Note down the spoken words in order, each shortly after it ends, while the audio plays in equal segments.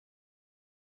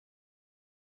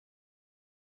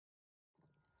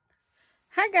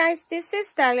Hi guys, this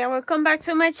is Dalia. Welcome back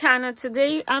to my channel.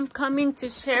 Today I'm coming to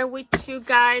share with you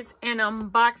guys an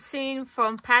unboxing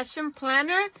from Passion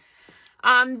Planner.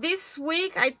 This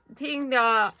week, I think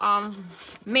the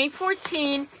May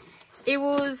 14, it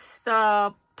was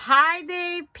the Pi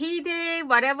Day, P Day,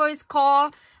 whatever it's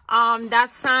called.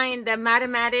 That sign, the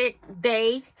mathematic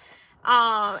date.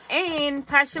 And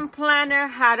Passion Planner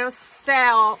had a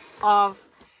sale of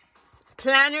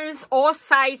planners, all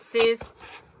sizes.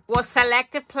 Was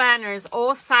selected planners,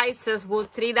 all sizes,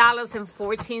 with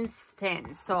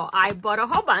 $3.14. So I bought a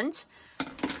whole bunch,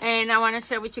 and I want to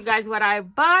share with you guys what I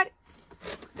bought.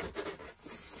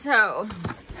 So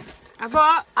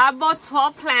I bought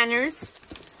 12 planners.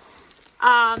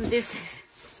 And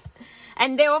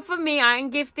they were for me. I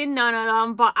ain't gifting none of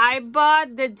them, but I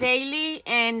bought the daily,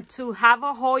 and to have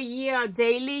a whole year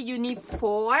daily, you need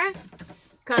 4,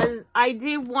 because I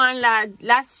did one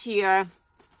last year.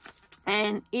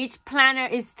 And each planner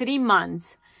is 3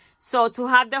 months. So to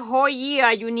have the whole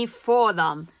year, you need 4 of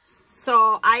them.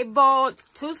 So I bought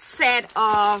 2 sets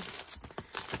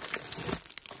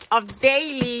of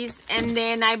dailies, and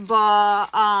then I bought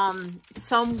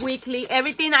some weekly.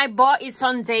 Everything I bought is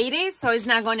undated, so it's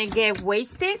not gonna get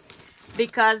wasted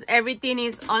because everything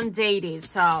is undated.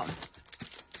 So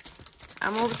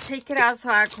I'm gonna take it out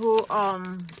so I could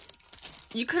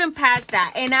you couldn't pass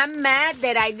that. And I'm mad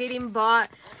that I didn't buy.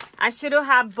 I should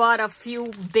have bought a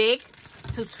few big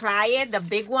to try it. The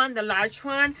big one, the large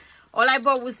one. All I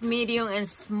bought was medium and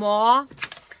small.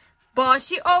 But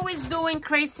she always doing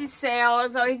crazy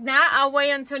sales. So if not, I'll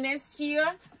wait until next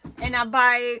year. And I'll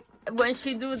buy when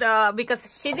she do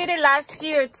because she did it last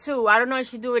year too. I don't know if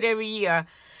she do it every year.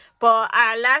 But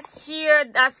last year,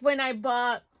 that's when I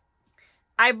bought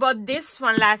this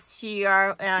one last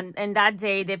year. And that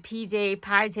day, the PJ,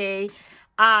 Pi Day.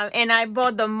 And I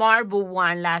bought the marble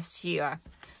one last year.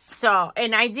 So,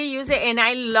 and I did use it, and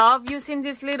I love using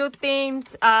this little thing.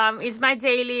 It's my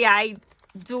daily. I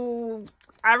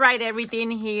write everything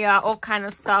here, all kind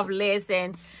of stuff, lists,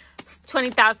 and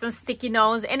 20,000 sticky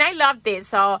notes, and I love this.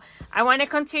 So I want to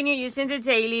continue using the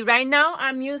daily. Right now,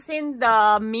 I'm using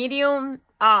the medium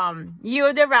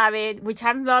You're the Rabbit, which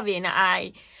I'm loving.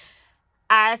 I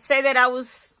said that I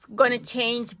was gonna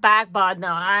change back, but no,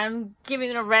 I'm giving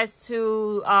it a rest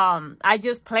to I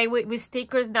just played with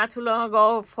stickers not too long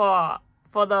ago for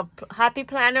the Happy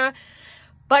Planner,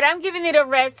 but I'm giving it a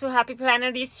rest to Happy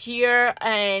Planner this year.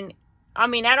 And I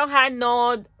mean, I don't have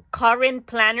no current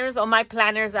planners. All my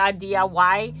planners are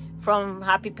DIY from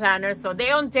Happy Planner, so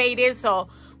they're undated, so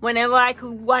whenever I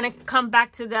could want to come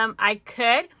back to them, I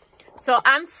could. So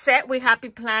I'm set with Happy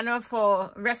Planner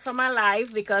for the rest of my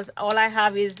life, because all I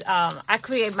have is, I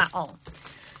create my own.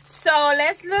 So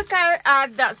let's look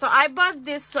at that. So I bought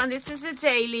this one. This is the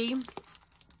daily.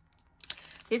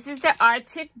 This is the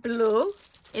Arctic Blue.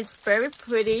 It's very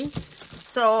pretty.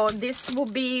 So this will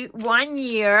be 1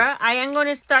 year. I am going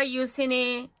to start using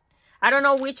it. I don't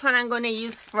know which one I'm going to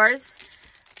use first.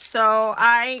 So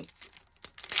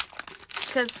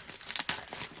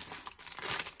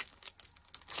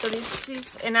So this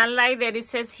is, and I like that it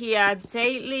says here,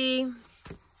 daily.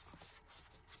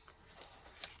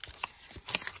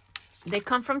 They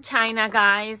come from China,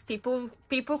 guys. People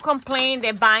complain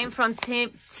they're buying from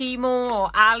Temu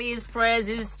or AliExpress.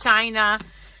 This is China.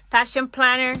 Passion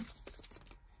Planner.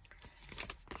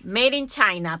 Made in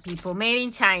China, people. Made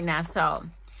in China. So,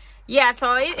 yeah,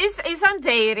 so it's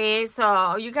undated.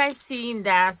 So, you guys seen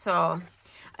that. So,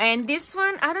 and this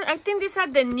one, I think these are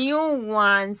the new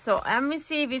ones. So let me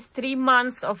see if it's 3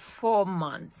 months or 4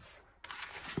 months.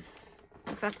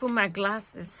 If I put my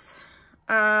glasses,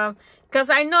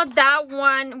 because I know that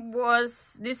one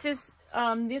was. This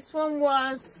one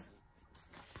was,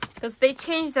 because they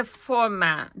changed the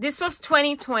format. This was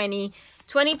 2020.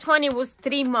 2020 was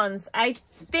 3 months. I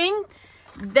think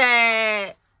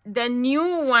the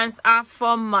new ones are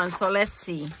 4 months. So let's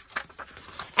see.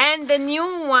 And the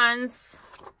new ones,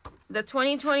 the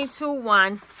 2022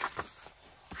 one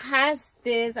has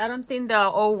this. I don't think the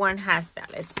old one has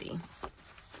that. Let's see.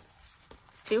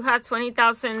 Still has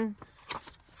 20,000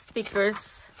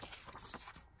 stickers.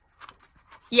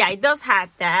 Yeah, it does have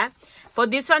that.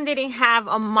 But this one didn't have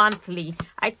a monthly.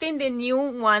 I think the new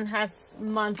one has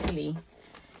monthly.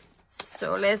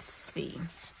 So let's see.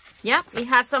 Yep, it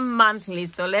has a monthly.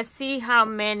 So let's see how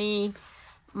many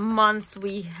months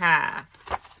we have.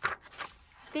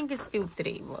 I think it's still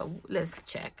 3. Well, let's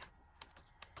check.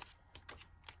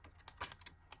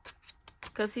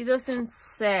 Because it doesn't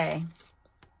say.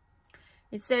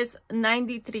 It says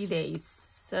 93 days.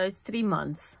 So it's 3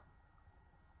 months.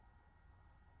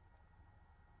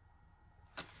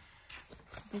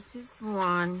 This is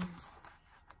one.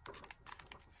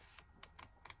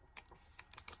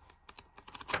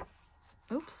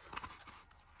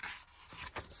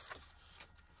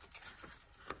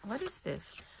 What is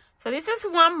this? So this is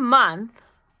 1 month.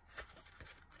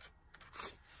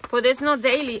 But there's no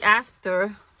daily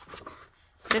after.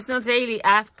 There's no daily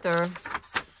after.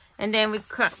 And then we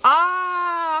cut.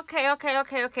 Oh,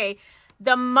 okay.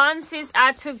 The months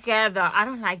are together. I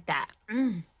don't like that.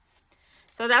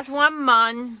 So that's 1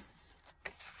 month,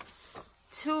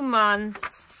 2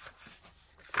 months,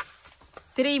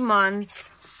 3 months,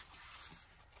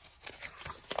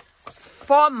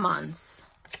 4 months.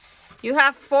 You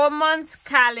have 4 months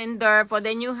calendar, but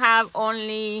then you have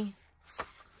only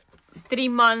 3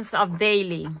 months of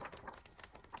daily.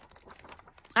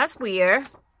 That's weird.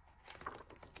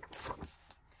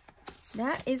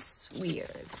 That is weird.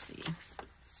 Let's see.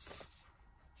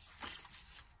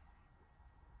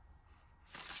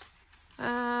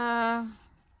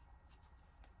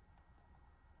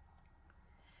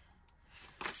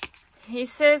 He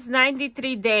says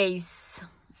 93 days.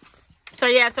 So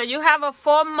yeah, so you have a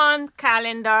 4-month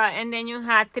calendar, and then you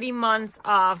have 3 months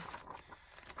of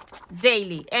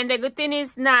daily. And the good thing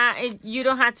is you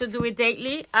don't have to do it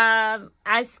daily.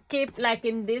 I skipped, like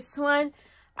in this one,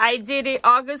 I did it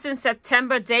August and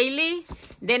September daily.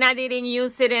 Then I didn't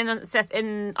use it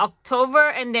in October,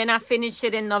 and then I finished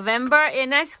it in November,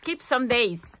 and I skipped some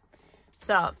days.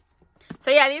 So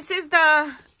yeah, this is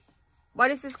the,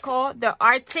 what is this called? The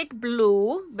Arctic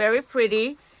Blue. Very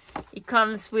pretty. It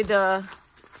comes with the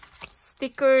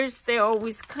stickers. They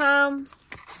always come.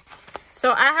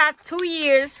 So I have 2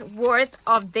 years worth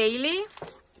of daily.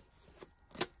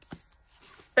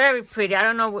 Very pretty. I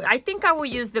don't know. I think I will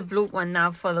use the blue one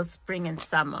now for the spring and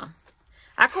summer.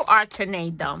 I could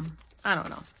alternate them. I don't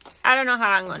know. I don't know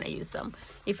how I'm going to use them.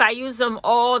 If I use them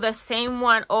all the same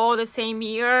one, all the same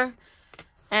year.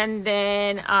 And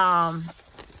then,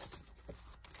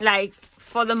 like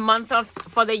for the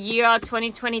year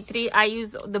 2023, I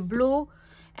use the blue.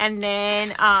 And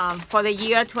then for the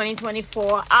year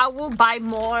 2024, I will buy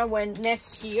more when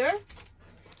next year.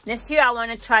 Next year, I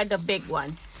want to try the big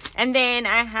one. And then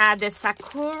I have the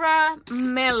Sakura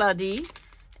Melody.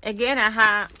 Again, I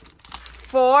have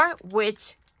 4,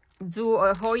 which do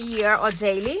a whole year or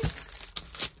daily.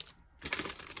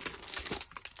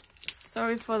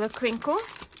 Sorry for the crinkle.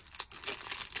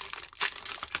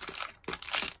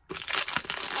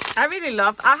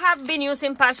 I have been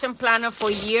using Passion Planner for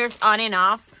years on and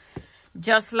off.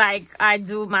 Just like I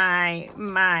do I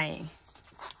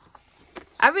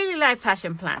really like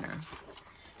Passion Planner.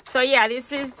 So yeah,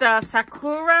 this is the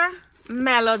Sakura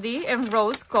Melody in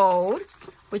Rose Gold,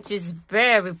 which is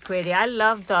very pretty. I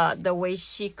love the way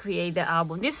she created the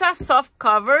album. This is soft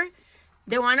cover.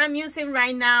 The one I'm using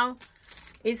right now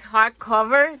is hard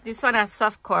cover. This one has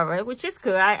soft cover, which is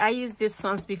good. I used these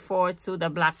ones before too, the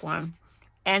black one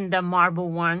and the marble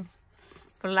one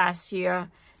for last year.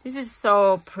 This is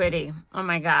so pretty. Oh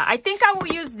my God. I think I will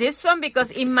use this one because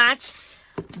it match,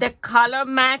 the color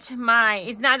match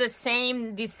it's not the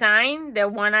same design. The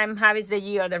one I'm having is the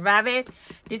year of the rabbit.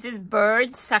 This is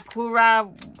bird, Sakura,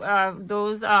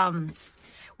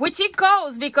 which it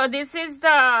goes because this is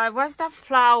what's that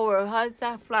flower? How's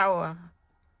that flower?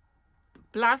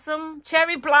 Blossom?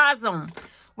 Cherry blossom,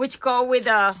 which go with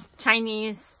the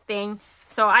Chinese thing.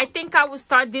 So I think I will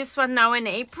start this one now in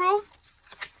April.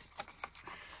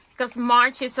 Because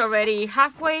March is already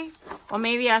halfway, or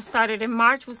maybe I started in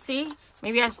March, we'll see.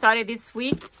 Maybe I started this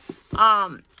week.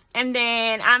 And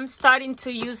then I'm starting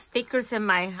to use stickers in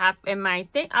my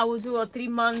thing. I will do a 3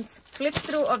 months flip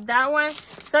through of that one.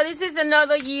 So this is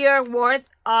another year worth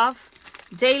of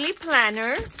daily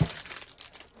planners.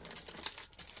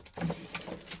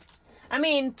 I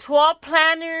mean, 12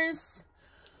 planners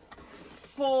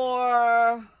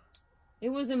for, it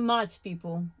wasn't much,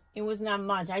 people. It was not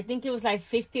much. I think it was like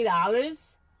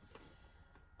 $50.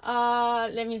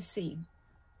 Let me see.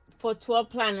 For 12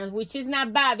 planners, which is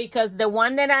not bad because the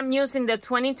one that I'm using, the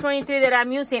 2023 that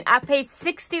I'm using, I paid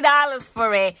 $60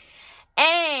 for it.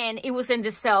 And it was in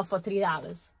the sale for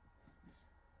 $3.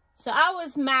 So I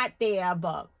was mad there,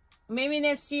 but maybe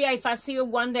next year, if I see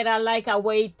one that I like, I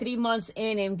wait 3 months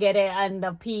in and get it on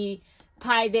the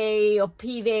Pi Day or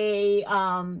P Day.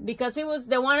 Because it was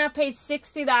the one I paid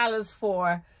 $60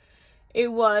 for. It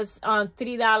was on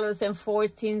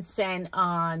 $3.14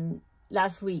 on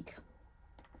last week.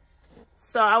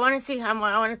 So I want to see how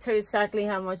much. I want to tell you exactly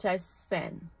how much I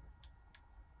spent,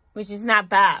 which is not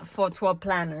bad for 12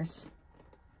 planners.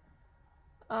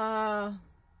 And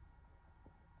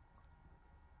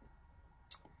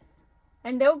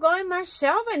they'll go in my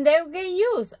shelf and they'll get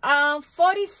used.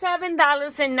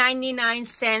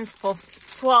 $47.99 for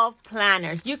 12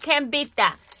 planners. You can't beat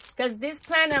that. Because this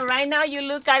planner right now, you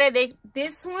look at it,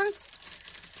 these ones,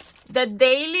 The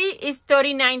daily is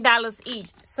 $39 each.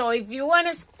 So if you're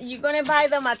gonna buy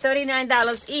them at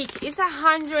 $39 each, it's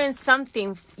 $100 and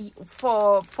something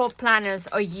for planners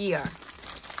a year.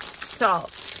 So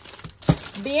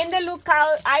be in the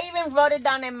lookout. I even wrote it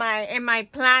down in my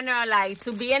planner, like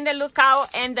to be in the lookout.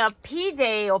 And the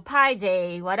PJ or Pi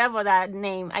Day, whatever that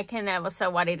name, I can never say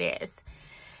what it is.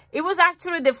 It was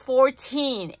actually the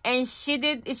 14th, and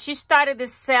she started the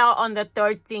sale on the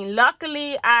 13th.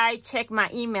 Luckily, I checked my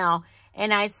email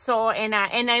and I saw, and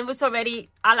it was already,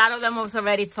 a lot of them was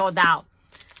already sold out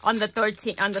on the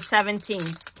 13th, on the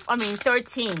 17th. I mean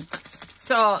 13th.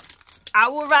 So I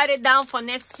will write it down for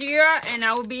next year, and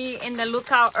I will be in the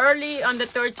lookout early on the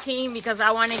 13th because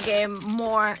I want to get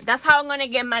more. That's how I'm gonna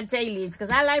get my dailies,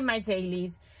 because I like my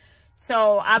dailies.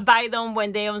 So I buy them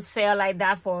when they're on sale like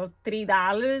that for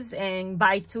 $3 and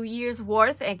buy 2 years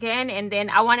worth again. And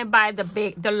then I want to buy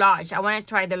the large. I want to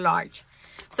try the large.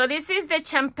 So this is the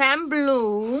champagne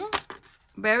blue.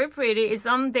 Very pretty. It's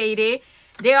undated.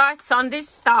 They are Sunday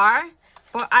Star,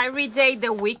 but I redate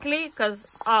the weekly because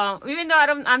even though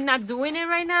I'm not doing it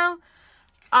right now,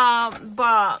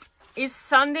 but it's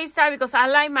Sunday Star because I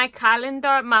like my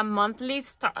calendar, my monthly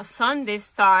Sunday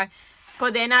Star.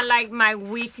 But then I like my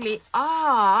weekly.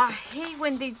 Oh, I hate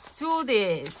when they do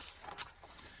this.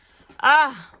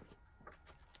 I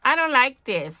don't like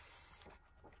this.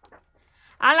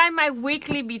 I like my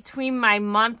weekly between my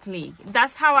monthly.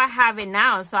 That's how I have it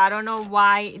now. So I don't know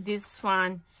why this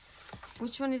one.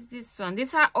 Which one is this one? This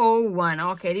is our old one.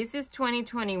 Okay, this is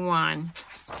 2021.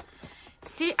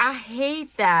 See, I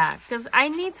hate that because I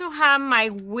need to have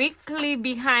my weekly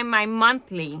behind my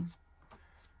monthly.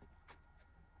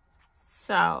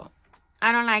 So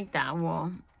I don't like that.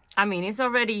 Well, I mean, I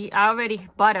already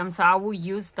bought them, so I will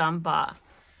use them, but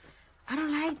I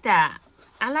don't like that.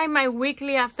 I like my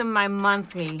weekly after my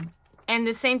monthly. And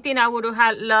the same thing, I would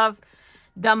have loved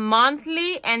the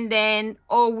monthly and then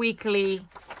all weekly.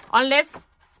 Unless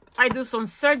I do some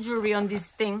surgery on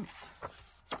this thing,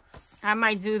 I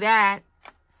might do that.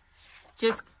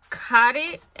 Just cut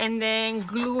it and then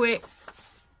glue it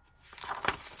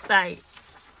tight.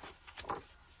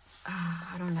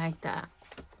 I don't like that.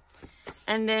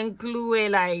 And then glue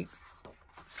it like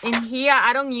in here.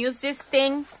 I don't use this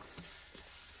thing.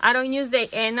 I don't use the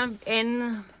end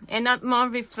of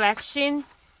month reflection.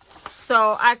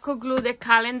 So I could glue the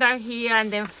calendar here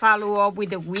and then follow up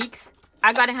with the weeks.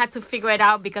 I'm gonna have to figure it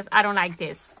out because I don't like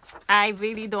this. I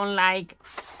really don't like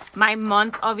my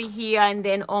month over here and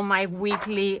then on my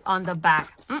weekly on the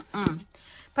back.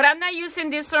 But I'm not using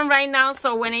this one right now,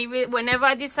 so whenever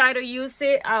I decide to use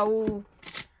it, I will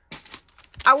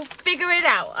figure it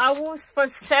out. I will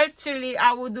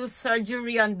do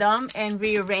surgery on them and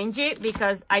rearrange it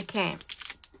because I can't.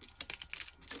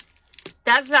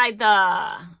 That's like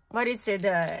the, what is it,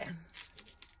 the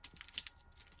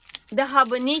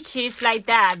Hobonichi is like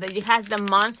that. It has the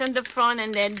months in the front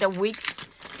and then the weeks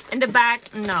in the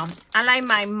back. No, I like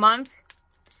my month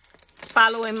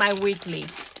following my weekly.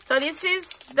 So this is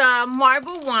the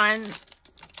marble one.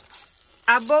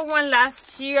 I bought one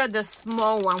last year, the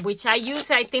small one, which I used,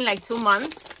 I think, like 2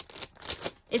 months.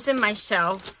 It's in my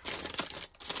shelf.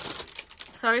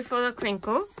 Sorry for the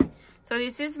crinkle. So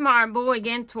this is marble,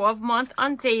 again, 12-month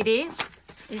undated.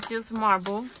 It's just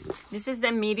marble. This is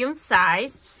the medium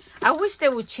size. I wish they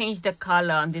would change the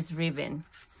color on this ribbon,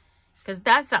 because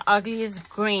that's the ugliest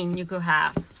green you could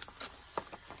have.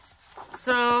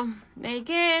 So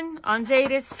again,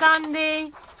 undated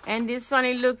Sunday, and this one,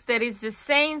 it looks that it's the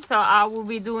same. So I will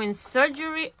be doing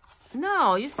surgery.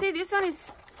 No, you see, this one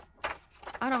is,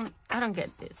 I don't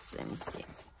get this. Let me see.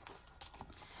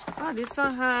 Oh, this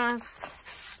one has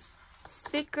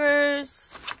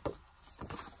stickers.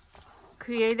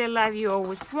 Create the life you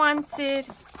always wanted.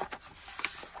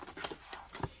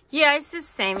 Yeah, it's the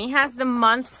same. It has the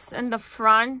months in the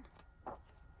front.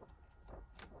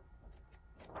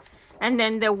 And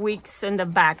then the weeks in the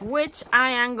back, which I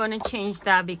am going to change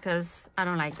that because I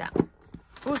don't like that.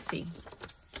 We'll see.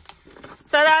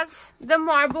 So that's the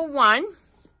marble one.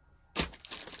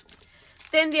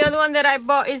 Then the other one that I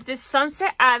bought is the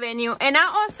Sunset Avenue. And I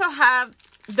also have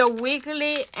the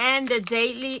weekly and the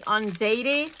daily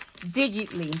undated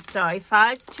digitally. So if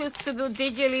I choose to do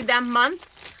digitally that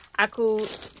month, I could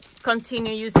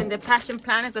continue using the Passion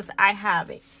Planner because I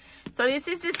have it. So this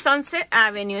is the Sunset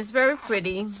Avenue. It's very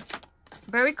pretty.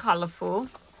 Very colorful.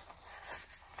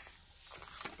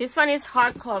 This one is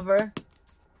hardcover.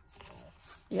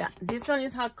 Yeah, this one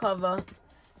is hardcover.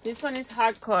 This one is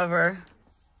hardcover.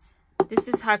 This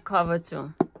is hardcover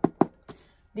too.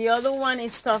 The other one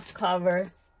is soft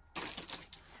cover.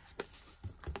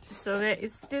 So there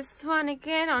is this one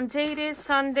again, undated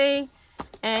Sunday.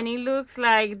 And it looks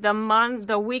like the month,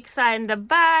 the weeks are in the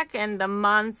back, and the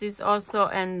months is also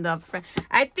in the front.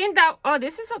 I think that, oh,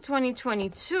 this is a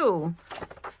 2022.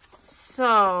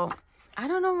 So, I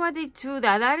don't know why they do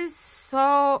that. That is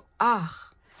so, I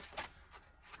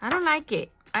don't like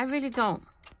it. I really don't.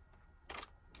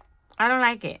 I don't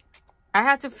like it. I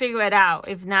have to figure it out.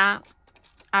 If not,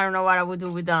 I don't know what I would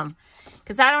do with them.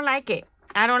 Because I don't like it.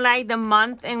 I don't like the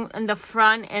month in the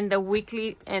front and the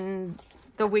weekly and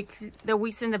the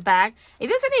weeks in the back. It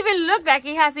doesn't even look like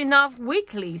it has enough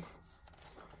weeklies.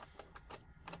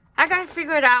 I gotta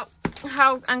figure it out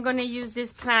how I'm gonna use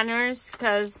these planners,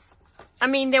 because I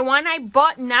mean the one I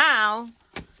bought now,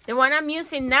 the one I'm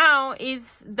using now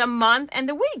is the month and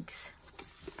the weeks.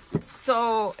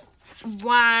 So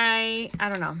why, I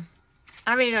don't know.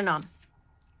 I really don't know.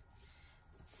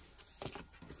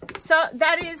 So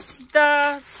that is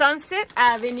the Sunset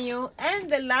Avenue,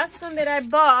 and the last one that I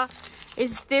bought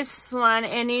is this one,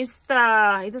 and it's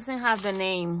the, it doesn't have the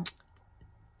name.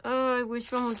 Oh,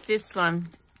 which one was this one?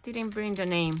 Didn't bring the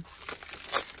name.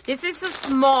 This is a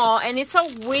small, and it's a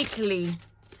weekly,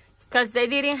 because they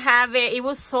didn't have it. It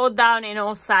was sold down in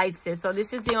all sizes, so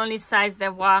this is the only size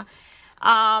that was.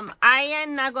 I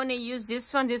am not going to use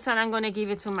this one. This one I'm going to give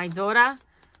it to my daughter,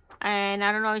 and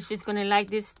I don't know if she's going to like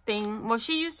this thing. Well,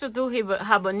 she used to do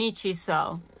Habonichi,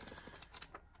 so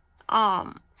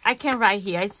I can't write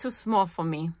here. It's too small for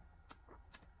me.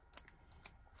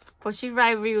 But she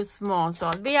write real small. So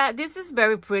yeah, this is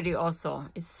very pretty also.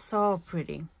 It's so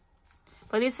pretty.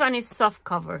 But this one is soft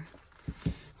cover.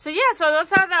 So yeah, so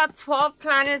those are the 12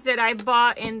 planners that I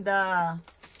bought in the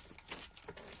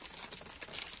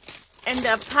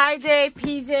Pi Day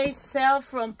PJ sale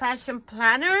from Passion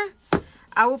Planner.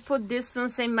 I will put this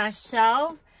one in my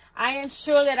shelf. I am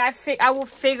sure that I will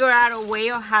figure out a way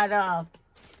on how to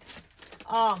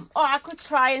I could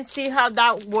try and see how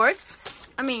that works.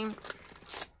 I mean,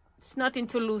 it's nothing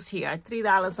to lose here.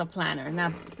 $3 a planner,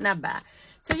 not bad.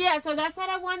 So yeah, so that's what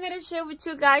I wanted to share with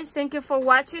you guys. Thank you for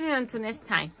watching, and until next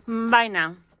time, bye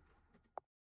now.